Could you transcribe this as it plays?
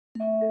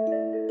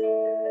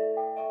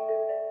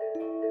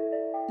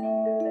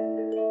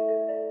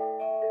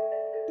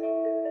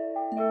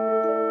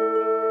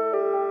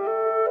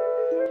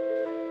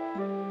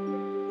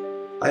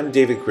I'm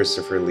David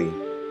Christopher Lee,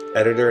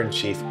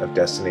 Editor-in-Chief of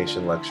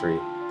Destination Luxury.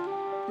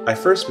 I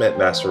first met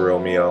Master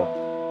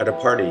Romio at a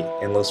party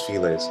in Los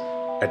Feliz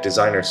at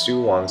designer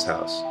Sue Wong's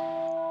house.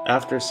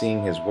 After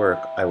seeing his work,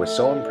 I was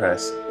so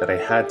impressed that I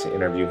had to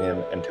interview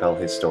him and tell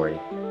his story.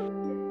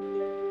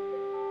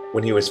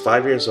 When he was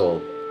 5 years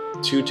old,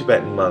 2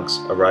 Tibetan monks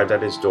arrived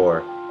at his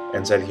door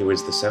and said he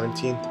was the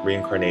 17th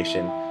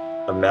reincarnation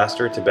of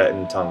Master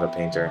Tibetan Thangka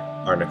painter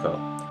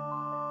Arniko.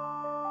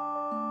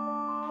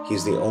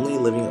 He's the only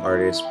living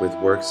artist with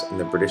works in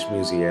the British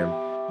Museum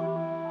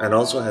and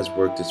also has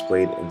work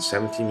displayed in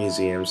 70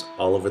 museums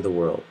all over the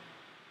world.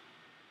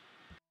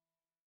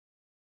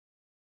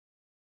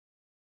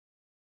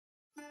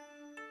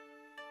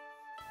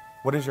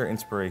 What is your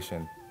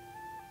inspiration?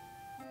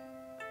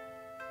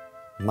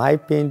 My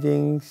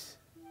paintings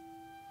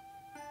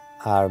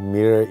are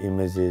mirror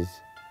images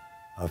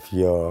of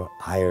your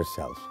higher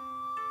self,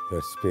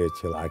 your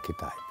spiritual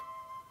archetype.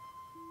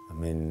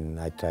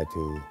 I try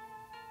to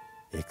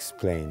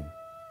explain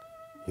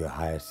your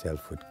higher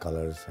self with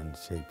colors and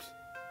shapes.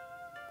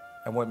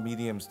 And what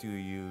mediums do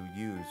you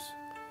use?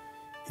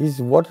 It's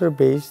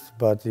water-based,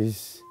 but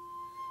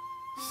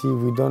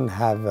we don't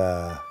have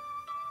an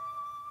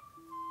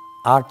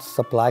art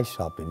supply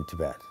shop in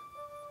Tibet.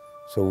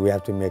 So we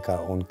have to make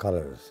our own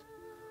colors.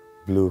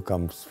 Blue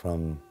comes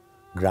from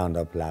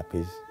ground-up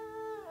lapis,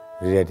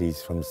 red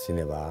is from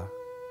cinnabar,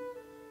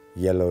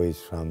 yellow is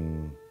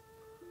from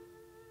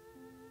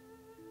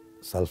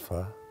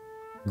sulfur,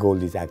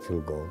 gold is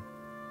actual gold,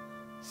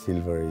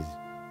 silver is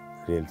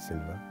real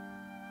silver.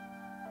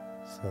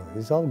 So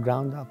it's all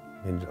ground-up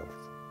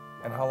minerals.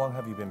 And how long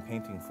have you been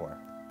painting for?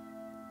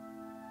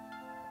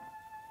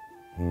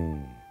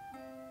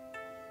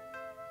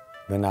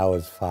 When I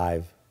was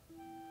 5,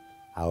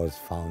 I was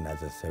found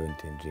as a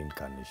 17th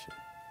reincarnation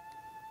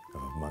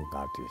of a monk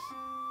artist.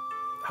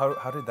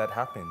 How did that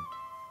happen?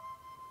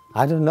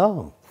 I don't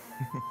know.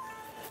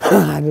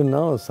 I don't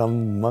know.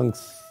 Some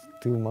monks,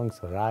 2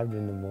 monks arrived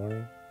in the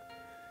morning.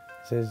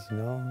 Says,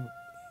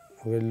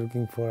 we're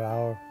looking for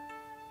our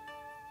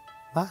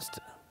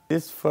master.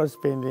 This first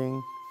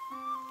painting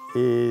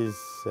is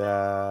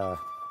the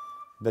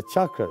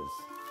chakras.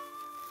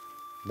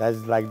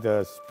 That's like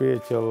the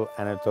spiritual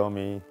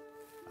anatomy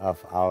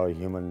of our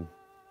human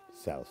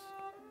self.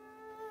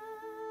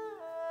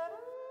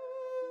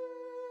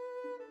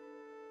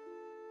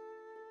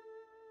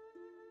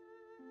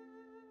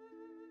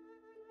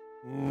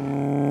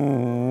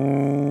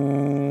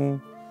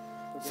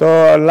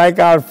 So like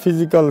our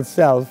physical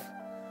self,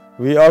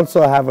 we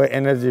also have an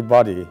energy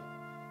body,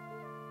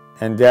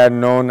 and they are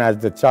known as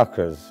the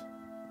chakras.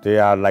 They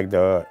are like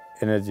the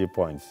energy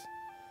points.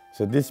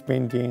 So this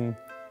painting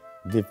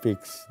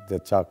depicts the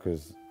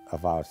chakras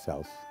of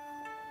ourselves.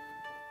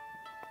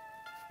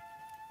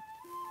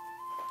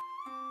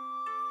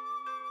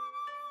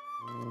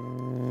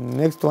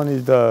 Next one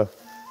is the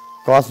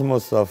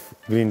cosmos of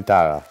Green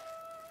Tara,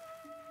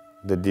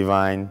 the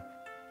Divine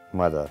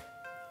Mother.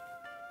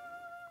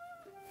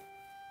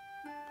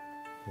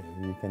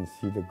 You can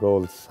see the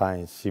gold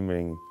sign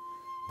shimmering.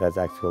 That's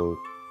actual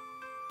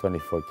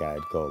 24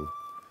 karat gold.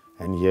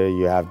 And here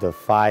you have the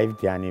 5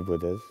 Dhyani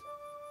Buddhas.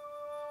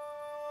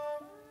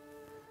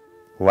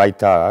 White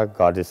Tara,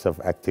 goddess of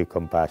active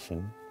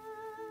compassion.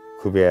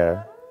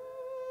 Kubera,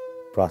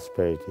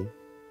 prosperity.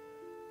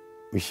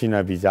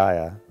 Vishina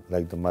Vijaya,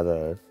 like the Mother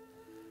Earth.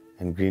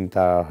 And Green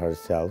Tara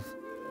herself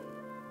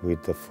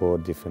with the 4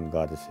 different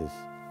goddesses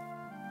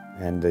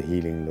and the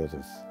healing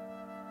lotus.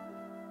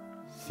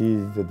 She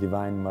is the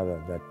Divine Mother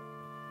that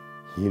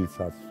heals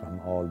us from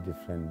all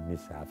different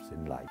mishaps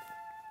in life.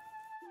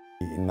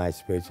 In my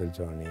spiritual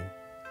journey,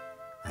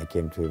 I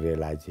came to a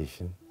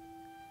realization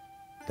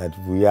that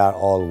we are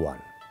all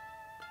one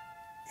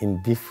in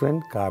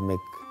different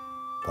karmic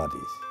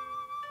bodies.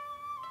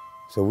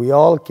 So we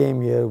all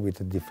came here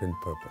with a different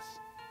purpose.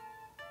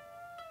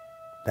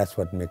 That's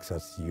what makes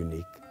us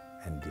unique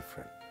and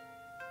different.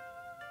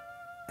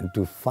 And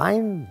to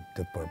find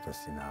the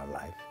purpose in our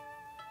life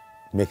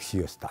makes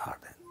you a star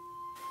then.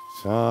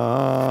 So,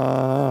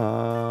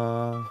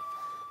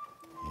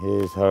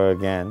 here's her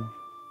again,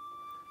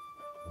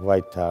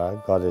 White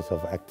Tara, goddess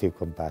of active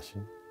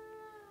compassion.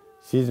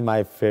 She's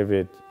my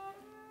favorite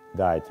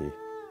deity,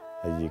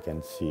 as you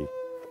can see.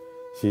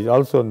 She's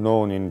also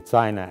known in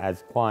China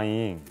as Kuan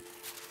Yin,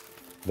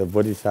 the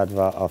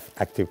Bodhisattva of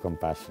active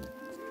compassion.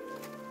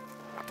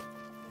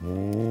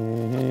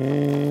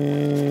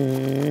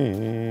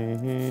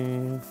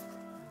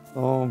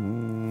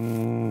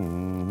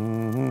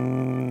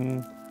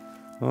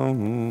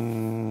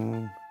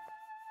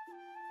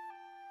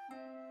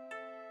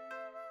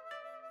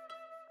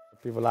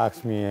 People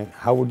ask me,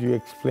 how would you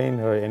explain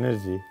her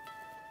energy?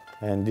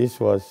 And this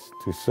was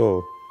to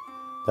show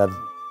that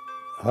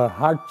her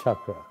heart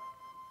chakra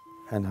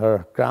and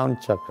her crown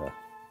chakra,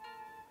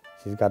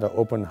 she's got an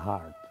open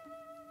heart,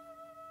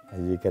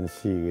 as you can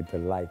see with the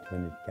light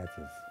when it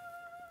catches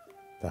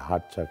the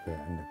heart chakra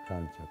and the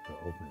crown chakra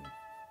opening.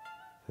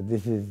 So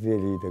this is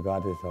really the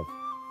goddess of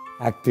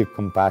active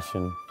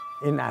compassion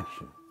in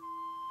action.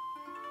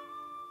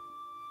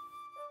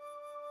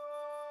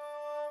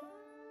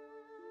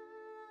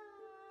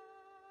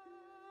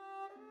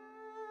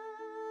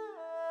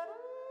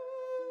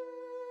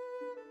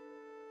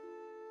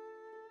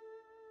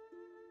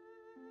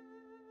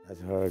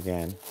 That's her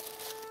again.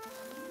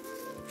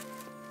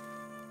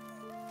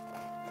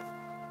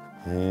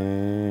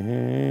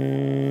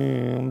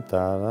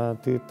 Tara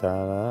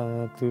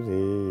tu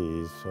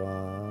re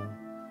swa.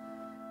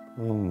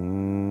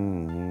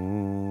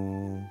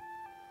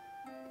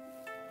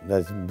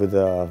 That's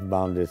Buddha of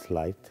boundless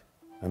light,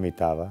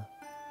 Amitabha.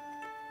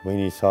 When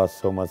he saw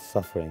so much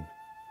suffering,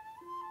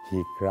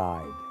 he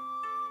cried,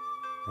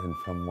 and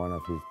from one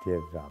of his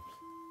teardrops,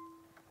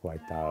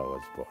 White Tara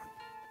was born.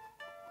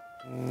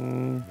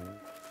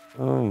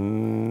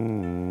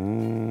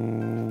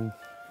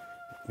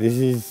 This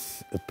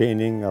is a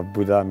painting of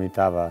Buddha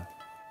Amitabha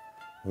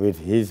with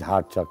his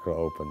heart chakra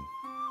open.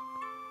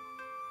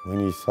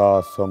 When he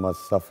saw so much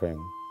suffering,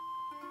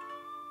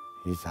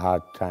 his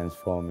heart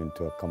transformed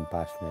into a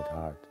compassionate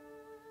heart,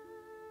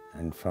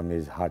 and from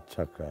his heart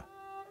chakra,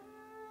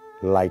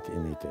 light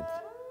emitted,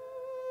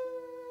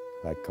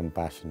 like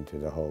compassion to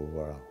the whole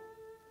world.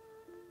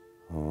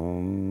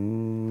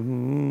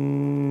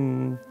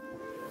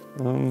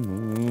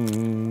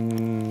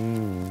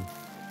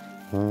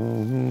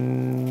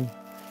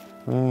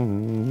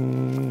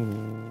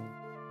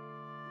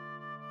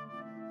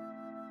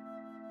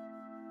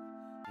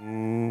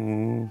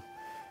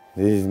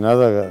 This is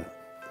another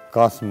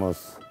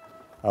cosmos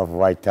of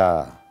White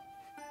Tara.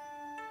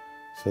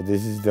 So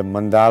this is the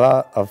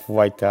mandala of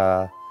White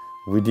Tara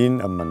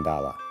within a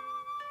mandala.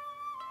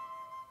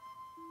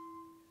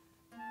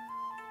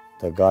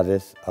 The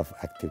goddess of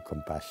active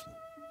compassion.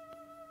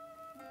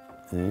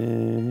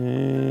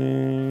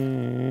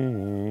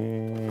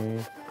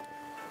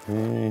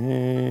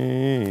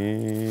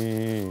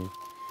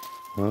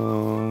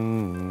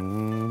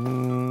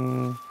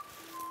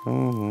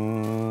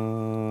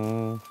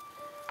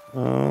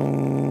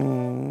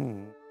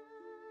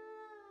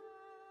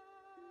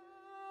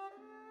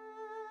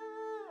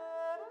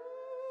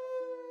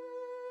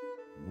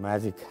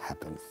 Magic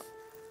happens.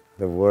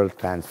 The world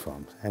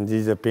transforms. And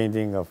this is a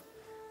painting of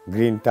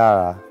Green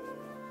Tara,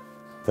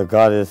 the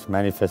goddess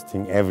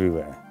manifesting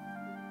everywhere.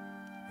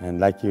 And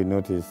like you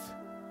notice,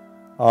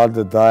 all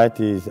the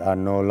deities are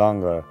no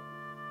longer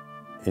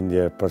in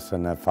their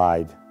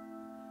personified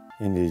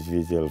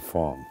individual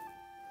form,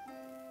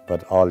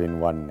 but all in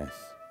oneness.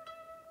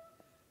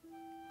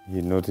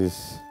 You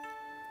notice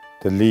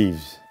the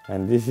leaves,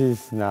 and this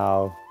is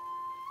now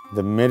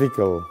the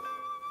medical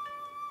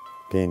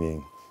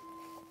painting,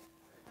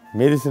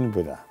 Medicine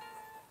Buddha.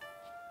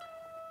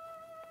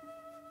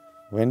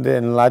 When the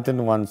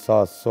enlightened one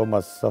saw so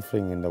much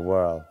suffering in the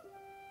world,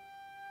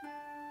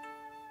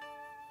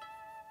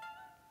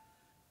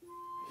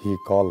 he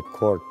called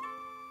court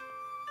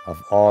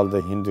of all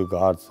the Hindu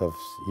gods of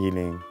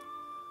healing,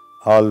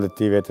 all the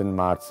Tibetan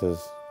masters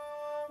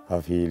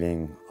of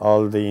healing,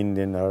 all the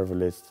Indian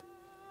herbalists,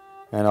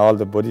 and all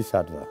the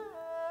bodhisattvas,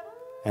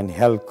 and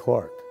held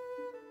court.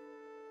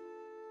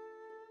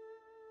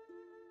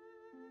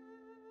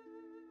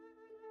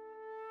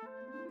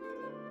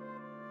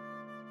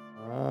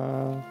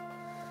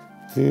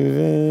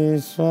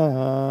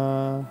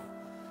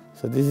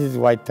 So this is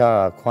White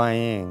Tara, Kuan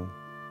Yin,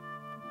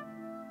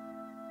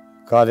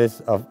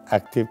 goddess of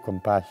active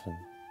compassion.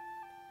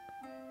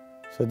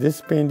 So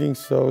this painting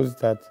shows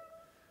that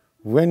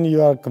when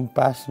you are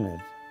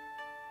compassionate,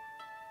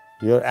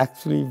 you are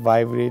actually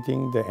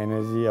vibrating the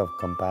energy of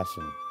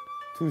compassion.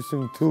 Tu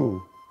Sung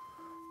Tu,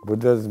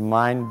 Buddha's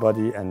mind,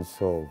 body and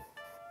soul.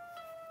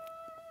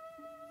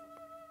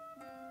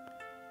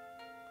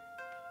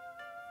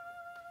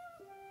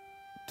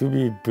 To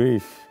be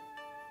brief,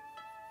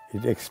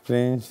 it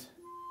explains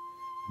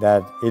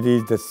that it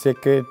is the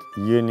sacred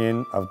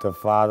union of the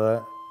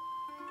father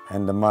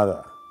and the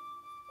mother,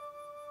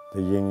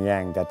 the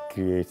yin-yang, that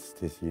creates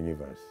this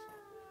universe.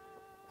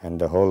 And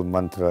the whole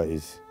mantra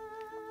is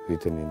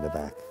written in the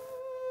back.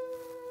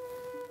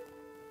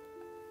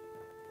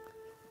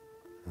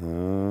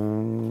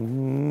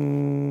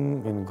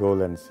 In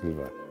gold and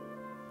silver.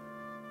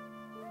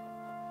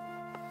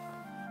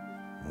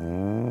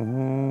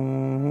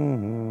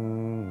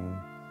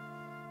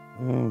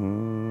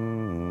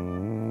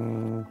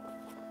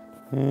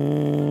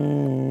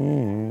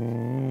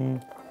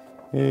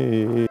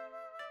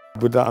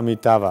 Buddha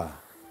Amitabha,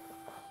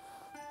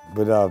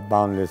 Buddha of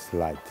boundless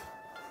light.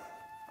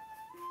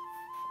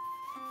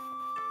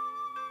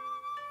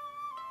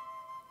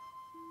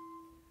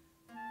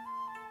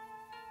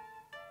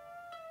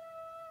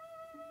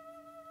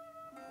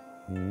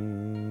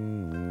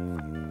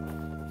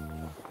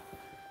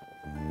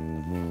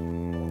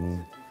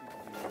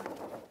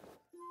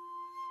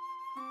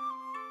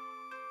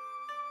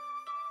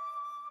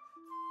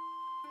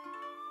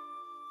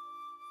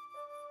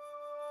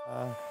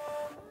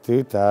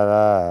 Tu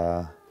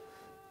Tara,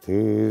 tu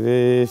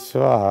re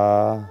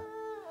swaha.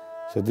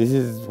 So this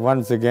is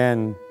once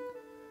again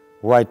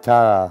White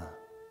Tara,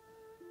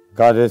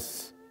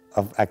 goddess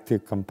of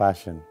active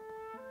compassion.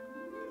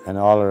 And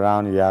all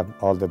around you have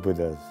all the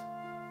Buddhas.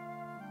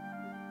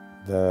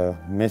 The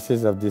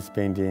message of this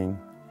painting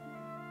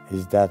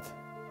is that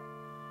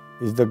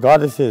it's the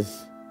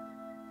goddesses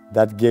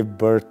that gave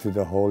birth to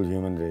the whole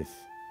human race.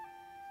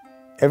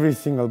 Every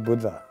single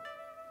Buddha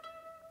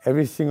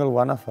Every single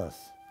one of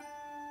us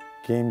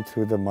came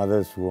through the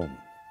mother's womb.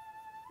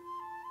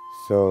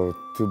 So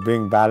to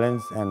bring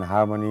balance and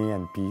harmony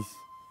and peace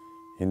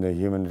in the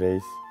human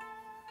race,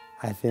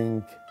 I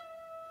think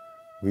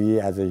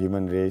we as a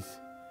human race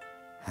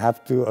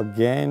have to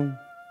again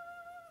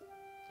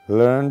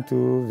learn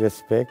to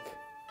respect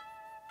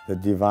the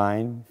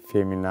divine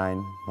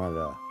feminine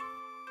mother.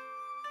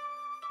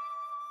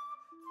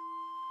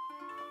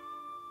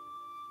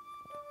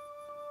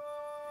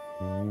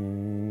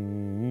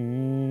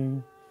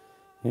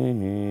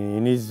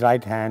 In his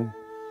right hand,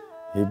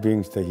 he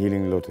brings the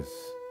healing lotus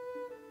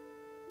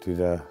to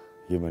the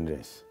human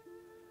race.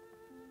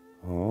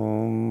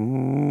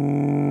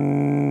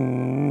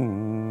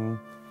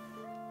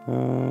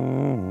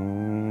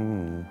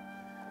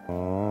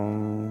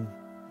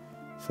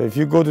 So if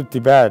you go to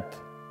Tibet,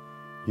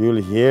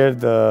 you'll hear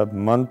the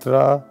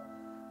mantra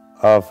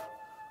of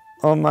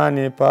Om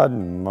Mani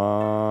Padma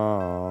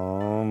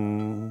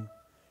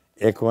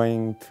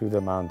echoing through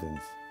the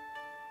mountains.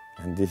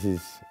 And this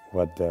is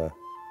what the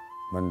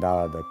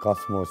mandala, the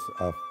cosmos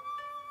of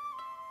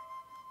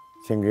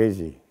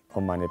Chengrezi,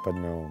 Om Mani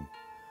Padme Om,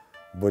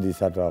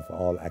 Bodhisattva of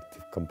all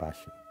active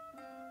compassion.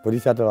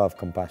 Bodhisattva of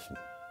compassion.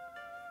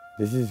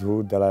 This is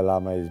who Dalai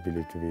Lama is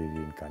believed to be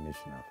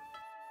reincarnation of.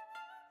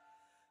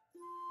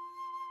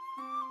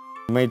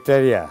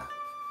 Maitreya,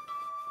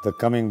 the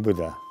coming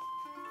Buddha,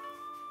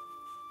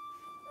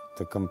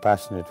 the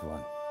compassionate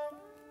one.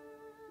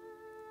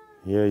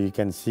 Here you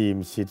can see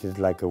him seated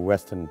like a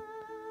Western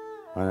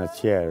on a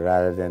chair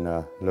rather than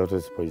a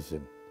lotus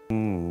position. That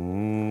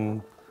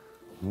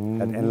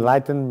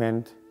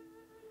enlightenment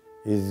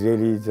is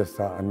really just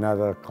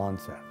another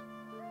concept,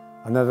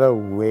 another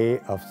way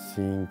of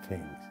seeing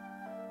things,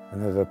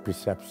 another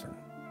perception.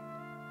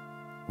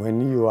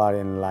 When you are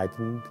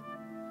enlightened,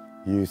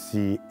 you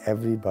see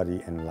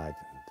everybody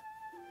enlightened.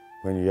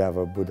 When you have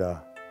a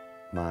Buddha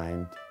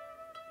mind,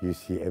 you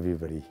see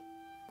everybody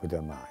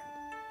Buddha mind.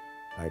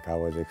 Like I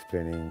was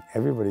explaining,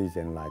 everybody is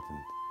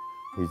enlightened.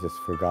 We just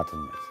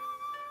forgotten it.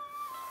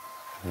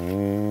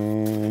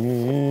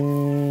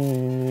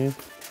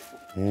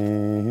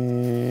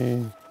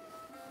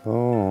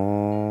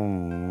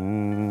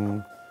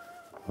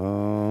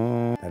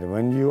 That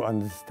when you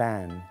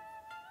understand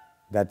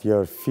that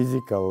your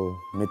physical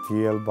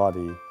material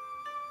body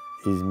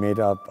is made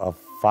up of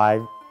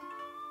 5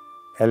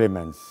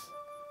 elements,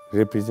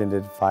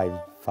 represented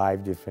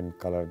five different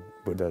colored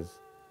Buddhas,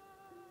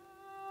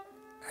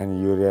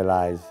 and you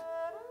realize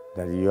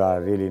that you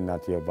are really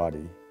not your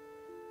body,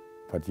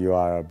 but you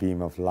are a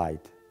beam of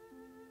light,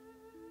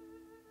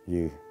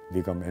 you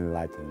become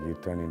enlightened, you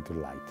turn into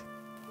light.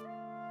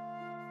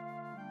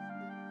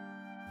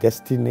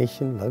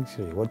 Destination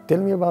luxury. Tell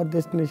me about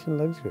destination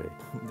luxury.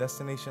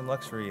 Destination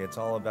luxury, it's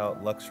all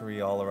about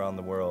luxury all around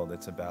the world.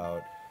 It's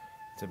about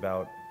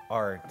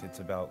art, it's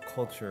about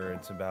culture,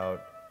 it's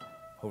about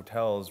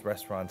hotels,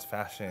 restaurants,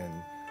 fashion,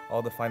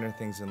 all the finer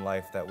things in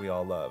life that we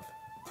all love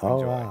to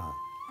enjoy. Wow.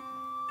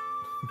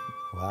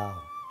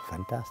 Wow,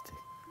 fantastic.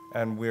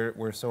 And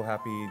we're so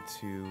happy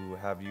to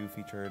have you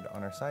featured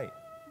on our site.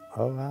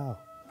 Oh, wow.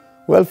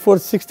 Well, for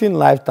 16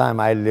 lifetime,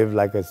 I lived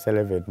like a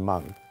celibate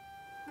monk.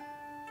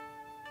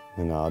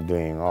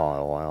 Doing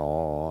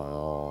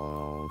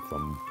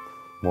from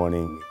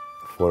morning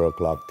 4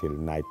 o'clock till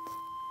night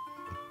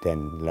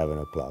 10, 11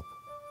 o'clock.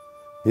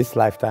 This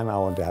lifetime, I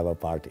want to have a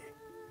party.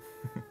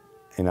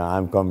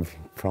 I'm coming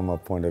from a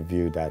point of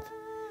view that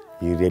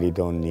you really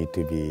don't need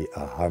to be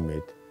a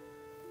hermit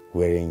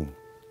wearing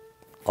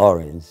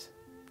orange,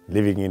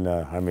 living in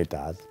a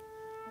hermitage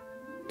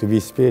to be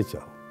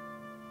spiritual.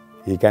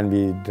 You can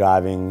be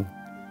driving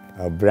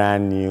a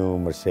brand new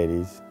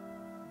Mercedes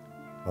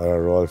or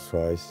a Rolls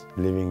Royce,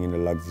 living in a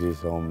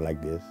luxurious home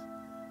like this,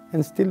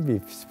 and still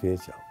be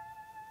spiritual.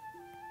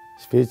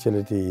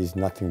 Spirituality is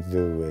nothing to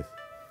do with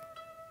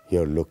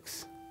your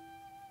looks.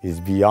 It's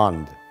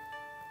beyond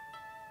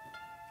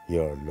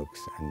your looks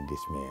and this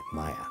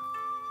Maya,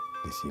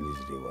 this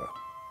illusory world.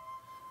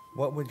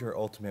 What would your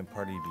ultimate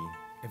party be?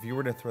 If you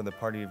were to throw the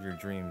party of your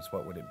dreams,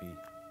 what would it be?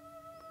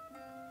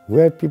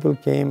 Where people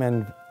came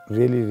and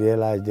really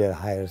realized their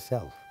higher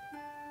self.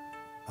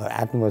 An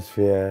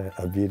atmosphere,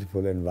 a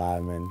beautiful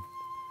environment,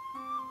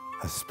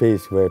 a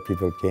space where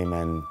people came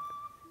and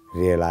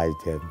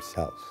realized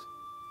themselves,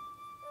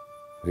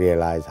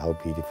 realized how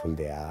beautiful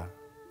they are.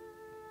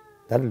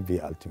 That would be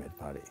ultimate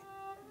party.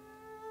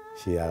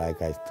 See,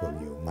 like I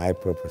told you, my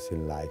purpose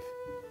in life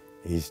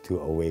is to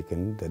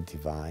awaken the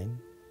divine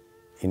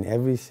in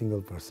every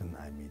single person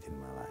I meet in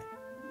my life.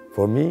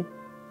 For me,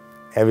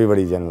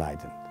 everybody is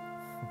enlightened.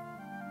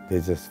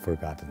 They've just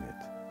forgotten it.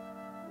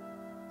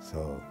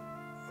 So,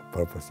 the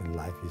purpose in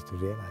life is to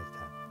realize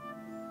that.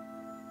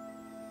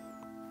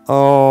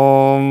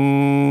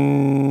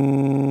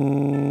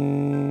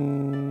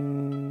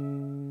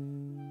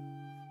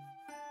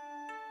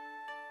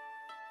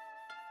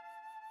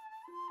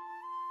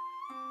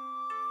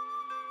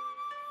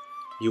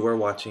 You are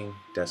watching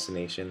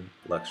Destination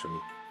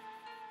Luxury.